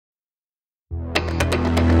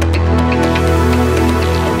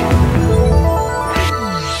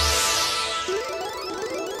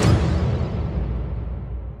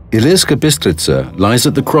Ilirska Bistrica lies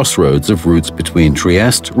at the crossroads of routes between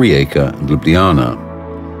Trieste, Rijeka and Ljubljana.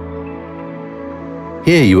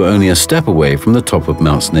 Here you are only a step away from the top of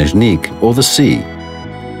Mount Snežnik or the sea.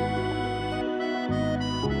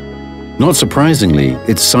 Not surprisingly,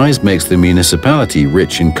 its size makes the municipality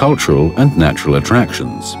rich in cultural and natural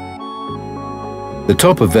attractions. The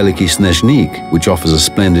top of Veliki Snežnik, which offers a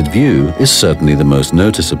splendid view, is certainly the most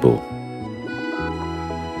noticeable.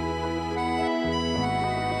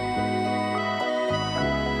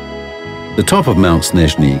 The top of Mount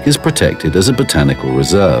Snežnik is protected as a botanical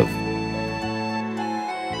reserve.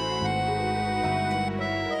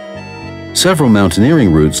 Several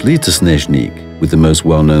mountaineering routes lead to Snežnik, with the most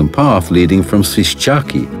well-known path leading from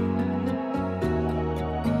Svišćaki.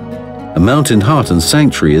 A mountain hut and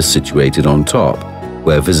sanctuary is situated on top,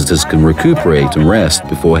 where visitors can recuperate and rest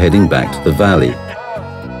before heading back to the valley.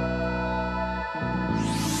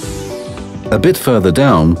 A bit further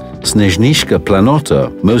down, Snežnička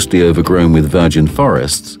Planota, mostly overgrown with virgin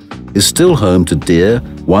forests, is still home to deer,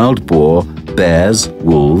 wild boar, bears,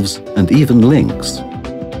 wolves, and even lynx.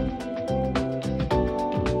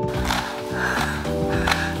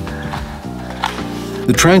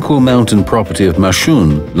 The tranquil mountain property of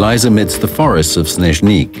Mašun lies amidst the forests of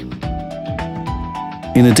Snežnik.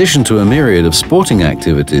 In addition to a myriad of sporting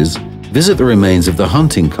activities, visit the remains of the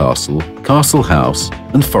hunting castle, castle house,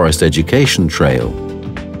 and forest education trail.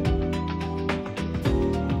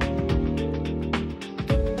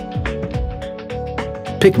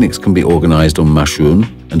 Picnics can be organized on Mašun,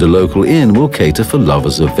 and a local inn will cater for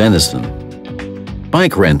lovers of venison.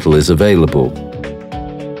 Bike rental is available.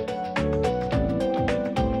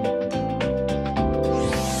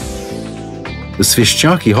 The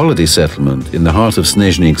Svišćaki holiday settlement in the heart of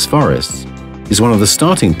Snežnik's forests is one of the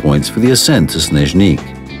starting points for the ascent to Snežnik.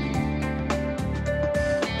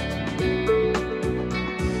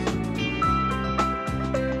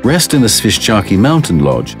 Rest in the Svišćaki mountain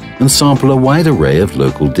lodge and sample a wide array of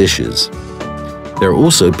local dishes. There are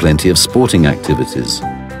also plenty of sporting activities.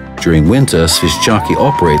 During winter, Svišćaki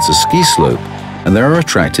operates a ski slope, and there are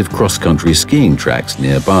attractive cross-country skiing tracks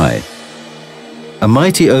nearby. A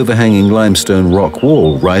mighty overhanging limestone rock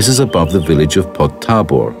wall rises above the village of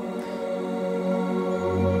Podtabor.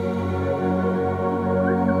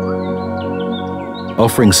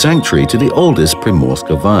 Offering sanctuary to the oldest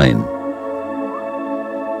Primorska vine.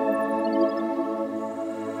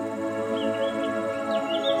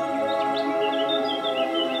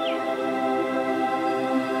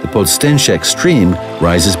 The Podstenšek stream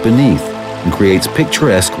rises beneath and creates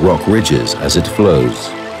picturesque rock ridges as it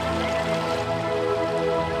flows.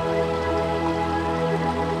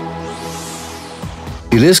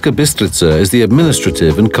 Ilirska Bistrica is the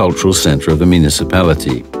administrative and cultural center of the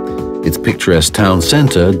municipality. Its picturesque town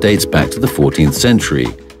center dates back to the 14th century,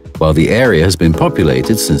 while the area has been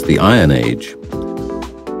populated since the Iron Age.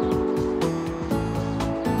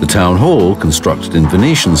 The town hall, constructed in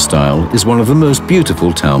Venetian style, is one of the most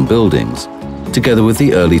beautiful town buildings, together with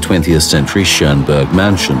the early 20th century Schönberg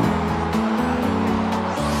mansion.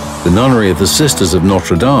 The nunnery of the Sisters of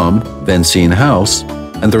Notre Dame, Vencine House,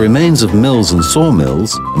 and the remains of mills and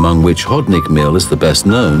sawmills, among which Hodnik Mill is the best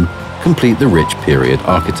known, complete the rich period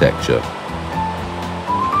architecture.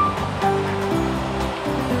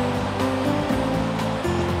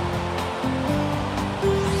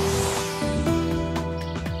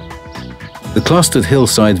 The clustered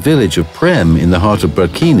hillside village of Prem in the heart of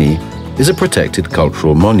Brăchini is a protected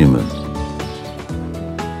cultural monument.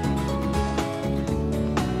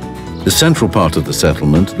 The central part of the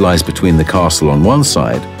settlement lies between the castle on one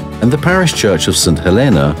side and the parish church of St.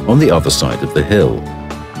 Helena on the other side of the hill.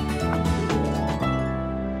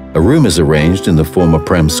 A room is arranged in the former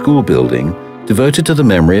Prem school building, devoted to the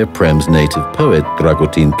memory of Prem's native poet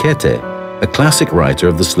Dragutin Kete, a classic writer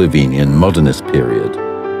of the Slovenian modernist period.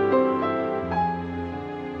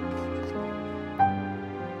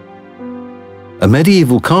 A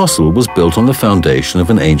medieval castle was built on the foundation of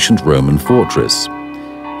an ancient Roman fortress.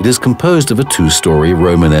 It is composed of a two-story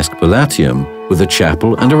Romanesque palatium with a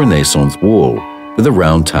chapel and a Renaissance wall, with a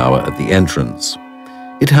round tower at the entrance.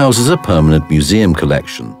 It houses a permanent museum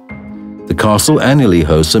collection. The castle annually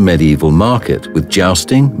hosts a medieval market with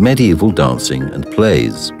jousting, medieval dancing and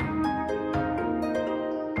plays.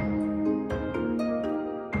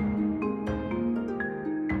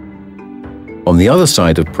 On the other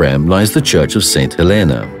side of Prem lies the Church of St.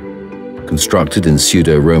 Helena. Constructed in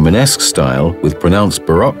pseudo-Romanesque style with pronounced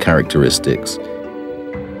Baroque characteristics,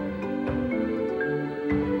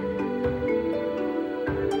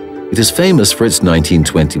 it is famous for its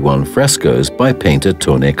 1921 frescoes by painter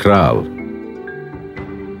Tone Král.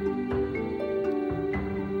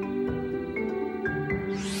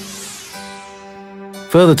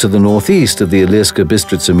 Further to the northeast of the Ilirska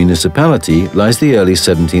Bistrica municipality lies the early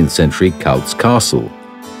 17th century Kalc Castle,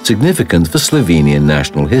 significant for Slovenian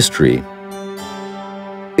national history.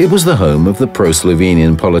 It was the home of the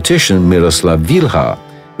pro-Slovenian politician Miroslav Vilhar,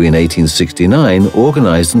 who in 1869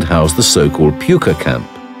 organized and housed the so-called Puka camp.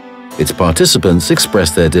 Its participants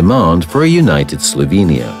expressed their demand for a united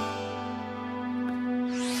Slovenia.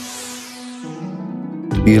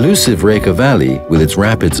 The elusive Reka Valley, with its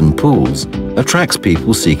rapids and pools, attracts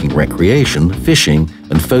people seeking recreation, fishing,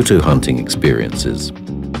 and photo hunting experiences.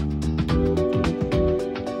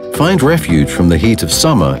 Find refuge from the heat of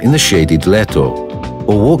summer in the shady Leto,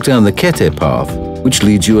 or walk down the Kete path, which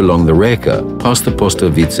leads you along the Reka, past the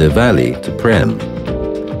Postovice Valley to Prem.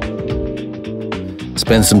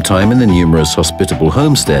 Spend some time in the numerous hospitable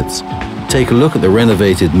homesteads, take a look at the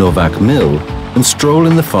renovated Novak Mill, and stroll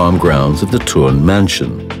in the farm grounds of the Turn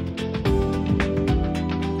Mansion.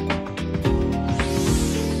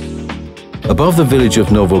 Above the village of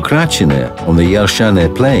Novokračine, on the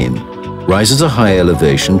Jelšane plain, rises a high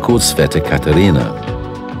elevation called Sveta Katarina.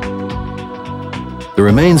 The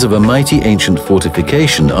remains of a mighty ancient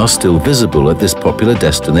fortification are still visible at this popular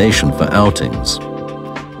destination for outings.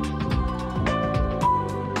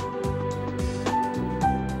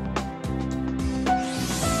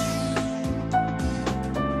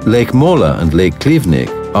 Lake Mola and Lake Klivnik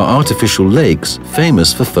are artificial lakes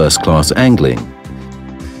famous for first-class angling,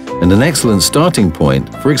 and an excellent starting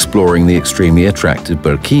point for exploring the extremely attractive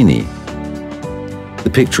Brkini. The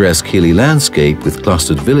picturesque hilly landscape with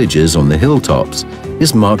clustered villages on the hilltops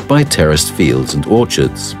is marked by terraced fields and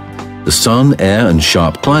orchards. The sun, air, and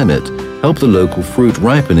sharp climate help the local fruit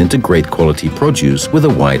ripen into great quality produce with a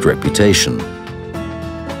wide reputation.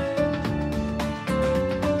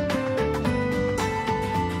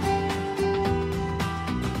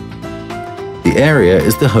 The area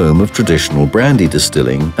is the home of traditional brandy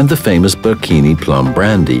distilling and the famous Brkini plum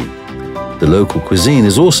brandy. The local cuisine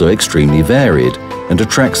is also extremely varied and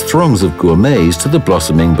attracts throngs of gourmets to the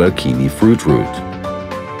blossoming Brkini fruit route.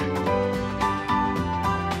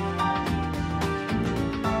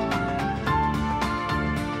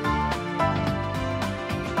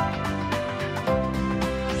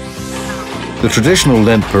 The traditional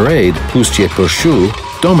Lent parade, Puszcze Porschu,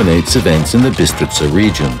 dominates events in the Bistrica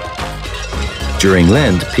region. During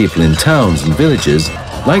Lent, people in towns and villages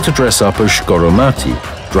like to dress up as Shkoromati,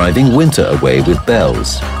 driving winter away with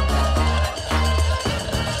bells.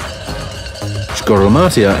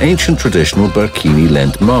 Shkoromati are ancient traditional Brkini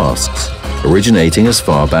Lent masks, originating as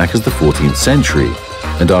far back as the 14th century,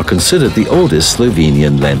 and are considered the oldest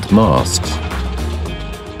Slovenian Lent masks.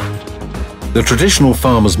 The traditional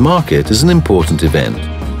farmers' market is an important event,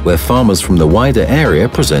 where farmers from the wider area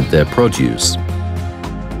present their produce.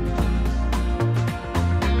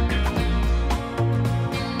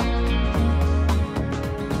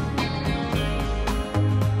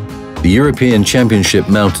 The European Championship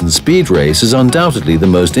Mountain Speed Race is undoubtedly the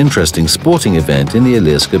most interesting sporting event in the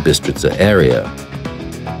Ilirska Bistrica area.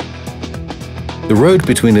 The road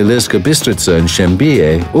between Ilirska Bistrica and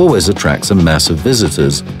Šembije always attracts a mass of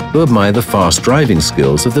visitors who admire the fast driving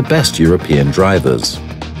skills of the best European drivers.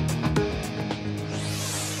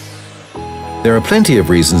 There are plenty of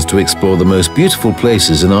reasons to explore the most beautiful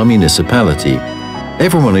places in our municipality.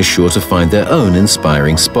 Everyone is sure to find their own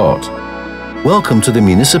inspiring spot. Welcome to the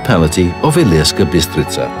municipality of Ilirska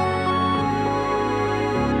Bistrica.